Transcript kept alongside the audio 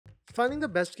Finding the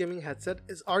best gaming headset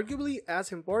is arguably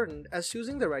as important as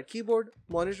choosing the right keyboard,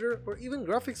 monitor, or even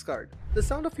graphics card. The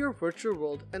sound of your virtual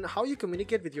world and how you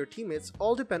communicate with your teammates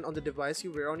all depend on the device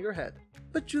you wear on your head.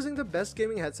 But choosing the best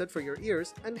gaming headset for your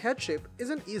ears and head shape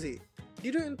isn't easy,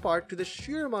 due to in part to the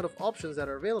sheer amount of options that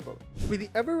are available. With the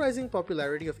ever-rising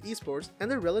popularity of esports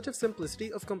and the relative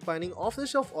simplicity of combining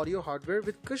off-the-shelf audio hardware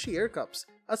with cushy ear cups,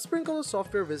 a sprinkle of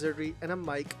software wizardry, and a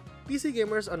mic, PC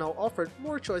gamers are now offered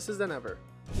more choices than ever.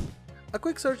 A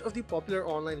quick search of the popular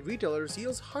online retailers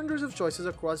yields hundreds of choices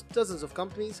across dozens of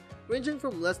companies, ranging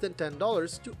from less than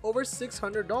 $10 to over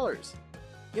 $600.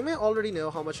 You may already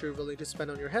know how much you're willing to spend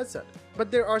on your headset,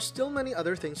 but there are still many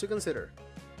other things to consider.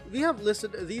 We have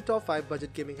listed the top 5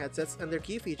 budget gaming headsets and their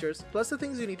key features, plus the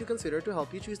things you need to consider to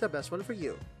help you choose the best one for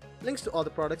you. Links to all the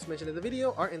products mentioned in the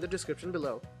video are in the description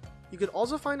below. You can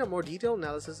also find a more detailed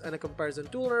analysis and a comparison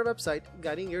tool on our website,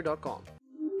 guidinggear.com.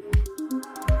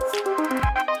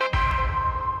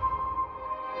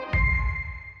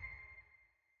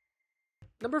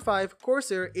 Number 5.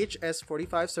 Corsair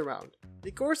HS45 Surround. The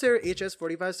Corsair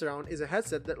HS45 Surround is a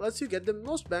headset that lets you get the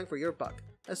most bang for your buck,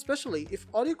 especially if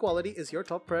audio quality is your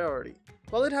top priority.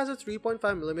 While it has a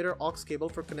 3.5mm aux cable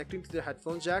for connecting to the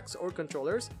headphone jacks or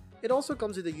controllers, it also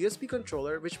comes with a USB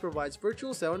controller which provides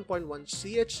virtual 7.1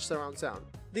 CH surround sound.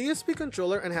 The USB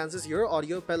controller enhances your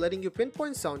audio by letting you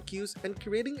pinpoint sound cues and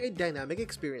creating a dynamic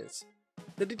experience.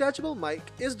 The detachable mic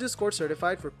is Discord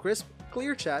certified for crisp,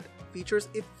 clear chat, features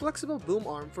a flexible boom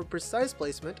arm for precise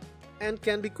placement, and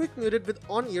can be quick muted with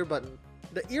on-ear button.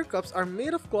 The ear cups are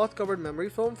made of cloth-covered memory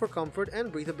foam for comfort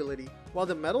and breathability, while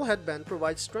the metal headband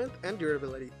provides strength and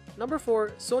durability. Number 4.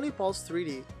 Sony Pulse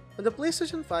 3D. When the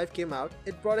PlayStation 5 came out,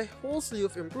 it brought a whole slew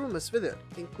of improvements with it,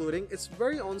 including its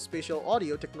very own spatial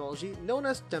audio technology known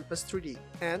as Tempest 3D.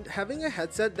 And having a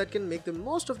headset that can make the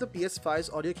most of the PS5's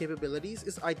audio capabilities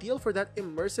is ideal for that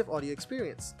immersive audio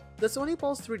experience. The Sony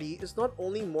Pulse 3D is not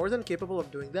only more than capable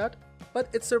of doing that, but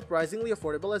it's surprisingly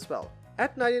affordable as well.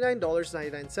 At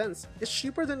 $99.99, it's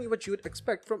cheaper than what you would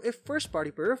expect from a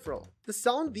first-party peripheral. The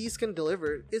sound these can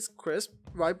deliver is crisp,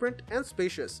 vibrant, and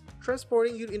spacious,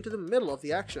 transporting you into the middle of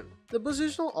the action. The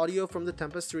positional audio from the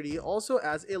Tempest 3D also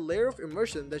adds a layer of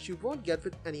immersion that you won't get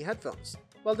with any headphones.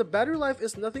 While the battery life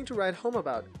is nothing to write home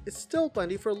about, it's still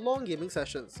plenty for long gaming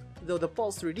sessions, though the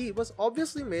Pulse 3D was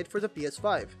obviously made for the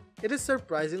PS5. It is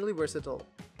surprisingly versatile.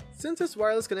 Since its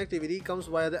wireless connectivity comes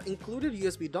via the included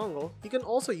USB dongle, you can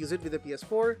also use it with a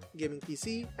PS4, gaming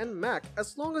PC, and Mac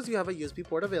as long as you have a USB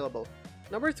port available.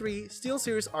 Number 3.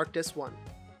 SteelSeries Arctis 1.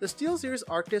 The SteelSeries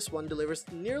Arctis 1 delivers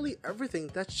nearly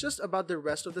everything that's just about the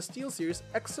rest of the SteelSeries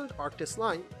excellent Arctis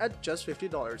line at just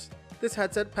 $50. This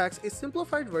headset packs a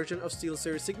simplified version of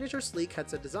SteelSeries' signature sleek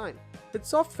headset design, with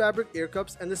soft fabric ear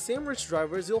cups and the same rich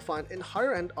drivers you'll find in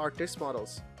higher-end Arctis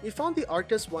models. We found the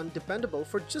Arctis 1 dependable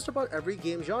for just about every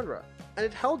game genre, and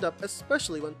it held up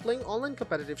especially when playing online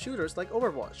competitive shooters like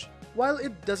Overwatch. While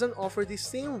it doesn't offer the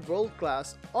same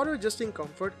world-class, auto-adjusting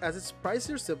comfort as its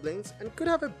pricier siblings and could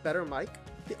have a better mic,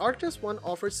 the Arctis 1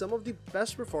 offers some of the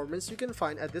best performance you can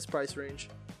find at this price range.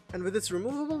 And with its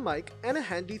removable mic and a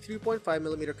handy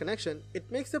 3.5mm connection,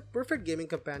 it makes the perfect gaming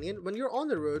companion when you're on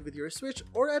the road with your Switch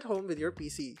or at home with your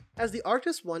PC. As the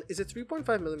Arctis 1 is a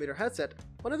 3.5mm headset,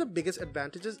 one of the biggest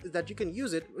advantages is that you can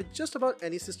use it with just about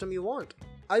any system you want.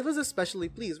 I was especially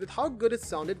pleased with how good it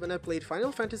sounded when I played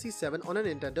Final Fantasy VII on a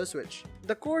Nintendo Switch.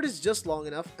 The cord is just long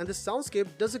enough and the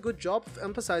soundscape does a good job of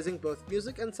emphasizing both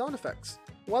music and sound effects.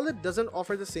 While it doesn't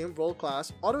offer the same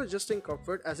world-class, auto-adjusting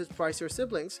comfort as its pricier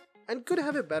siblings, and could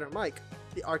have a better mic,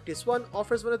 the Arctis 1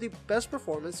 offers one of the best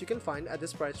performance you can find at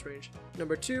this price range.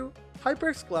 Number 2.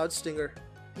 HyperX Cloud Stinger.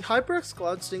 The HyperX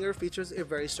Cloud Stinger features a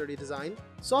very sturdy design,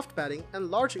 soft padding,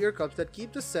 and large ear cups that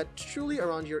keep the set truly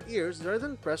around your ears rather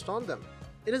than pressed on them.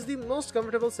 It is the most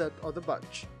comfortable set of the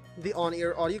bunch. The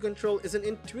on-ear audio control is an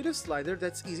intuitive slider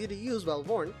that's easy to use while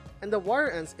worn, and the wire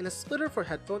ends in a splitter for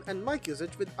headphone and mic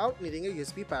usage without needing a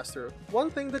USB pass-through. One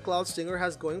thing the Cloud Stinger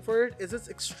has going for it is it's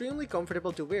extremely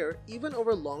comfortable to wear even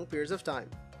over long periods of time.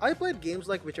 I played games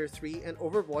like Witcher 3 and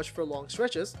Overwatch for long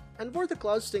stretches, and wore the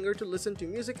Cloud Stinger to listen to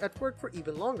music at work for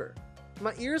even longer.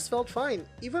 My ears felt fine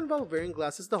even while wearing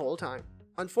glasses the whole time.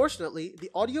 Unfortunately, the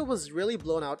audio was really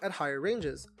blown out at higher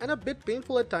ranges, and a bit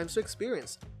painful at times to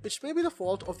experience, which may be the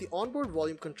fault of the onboard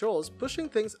volume controls pushing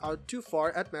things out too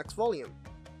far at max volume.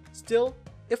 Still,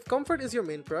 if comfort is your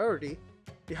main priority,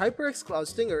 the HyperX Cloud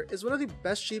Stinger is one of the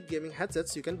best cheap gaming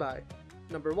headsets you can buy.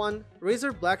 Number 1.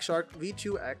 Razer BlackShark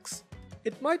V2 X.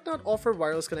 It might not offer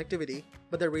wireless connectivity,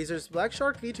 but the Razer's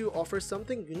BlackShark V2 offers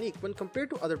something unique when compared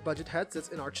to other budget headsets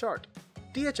in our chart: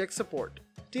 THX support.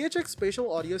 THX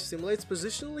spatial audio simulates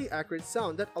positionally accurate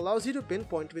sound that allows you to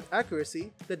pinpoint with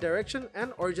accuracy the direction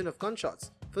and origin of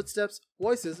gunshots, footsteps,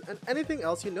 voices, and anything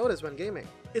else you notice when gaming.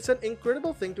 It's an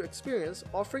incredible thing to experience,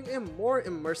 offering a more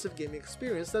immersive gaming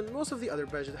experience than most of the other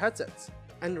budget headsets.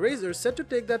 And Razer is set to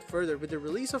take that further with the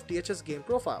release of THX Game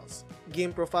Profiles.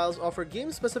 Game Profiles offer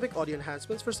game-specific audio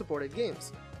enhancements for supported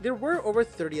games. There were over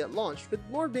 30 at launch, with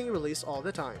more being released all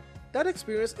the time. That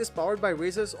experience is powered by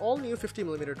Razer's all-new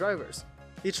 50mm drivers.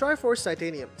 The Triforce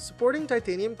Titanium, supporting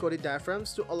titanium-coated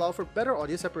diaphragms to allow for better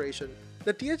audio separation.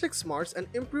 The THX Smarts and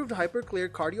improved hyper-clear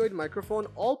cardioid microphone,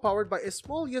 all powered by a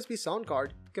small USB sound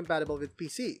card compatible with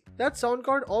PC. That sound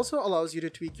card also allows you to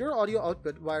tweak your audio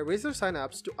output via Razer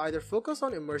Synapse to either focus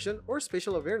on immersion or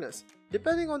spatial awareness,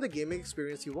 depending on the gaming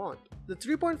experience you want. The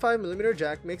 3.5mm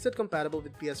jack makes it compatible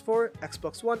with PS4,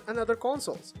 Xbox One, and other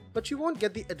consoles, but you won't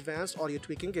get the advanced audio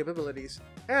tweaking capabilities.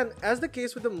 And as the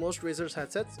case with the most Razer's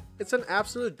headsets, it's an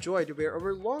absolute joy to wear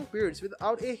over long periods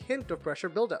without a hint of pressure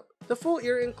buildup. The full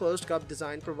ear enclosed cup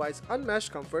design provides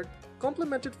unmatched comfort,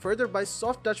 complemented further by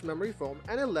soft touch memory foam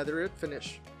and a leatherette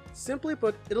finish. Simply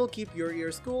put, it'll keep your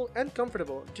ears cool and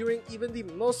comfortable during even the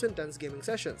most intense gaming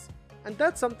sessions, and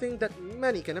that's something that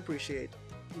many can appreciate.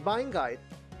 Buying guide.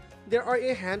 There are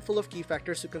a handful of key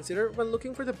factors to consider when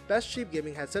looking for the best cheap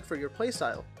gaming headset for your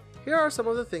playstyle. Here are some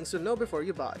of the things to know before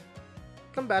you buy.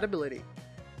 Compatibility.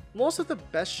 Most of the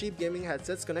best cheap gaming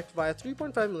headsets connect via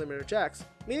 3.5mm jacks,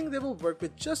 meaning they will work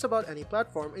with just about any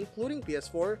platform including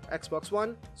PS4, Xbox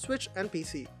One, Switch, and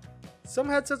PC. Some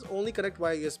headsets only connect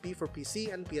via USB for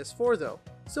PC and PS4 though,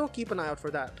 so keep an eye out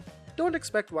for that. Don't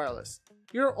expect wireless.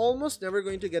 You're almost never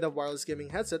going to get a wireless gaming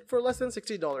headset for less than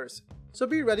 $60, so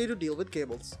be ready to deal with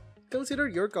cables. Consider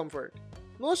your comfort.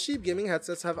 Most cheap gaming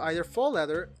headsets have either faux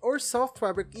leather or soft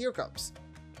fabric ear cups.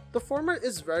 The former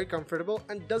is very comfortable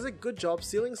and does a good job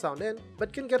sealing sound in,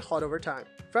 but can get hot over time.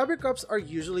 Fabric cups are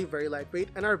usually very lightweight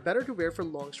and are better to wear for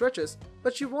long stretches,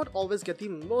 but you won't always get the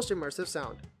most immersive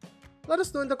sound. Let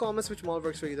us know in the comments which model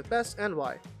works for you the best and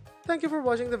why. Thank you for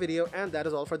watching the video, and that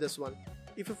is all for this one.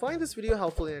 If you find this video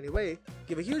helpful in any way,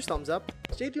 give a huge thumbs up,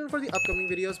 stay tuned for the upcoming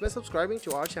videos by subscribing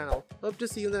to our channel. Hope to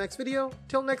see you in the next video.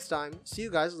 Till next time, see you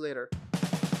guys later.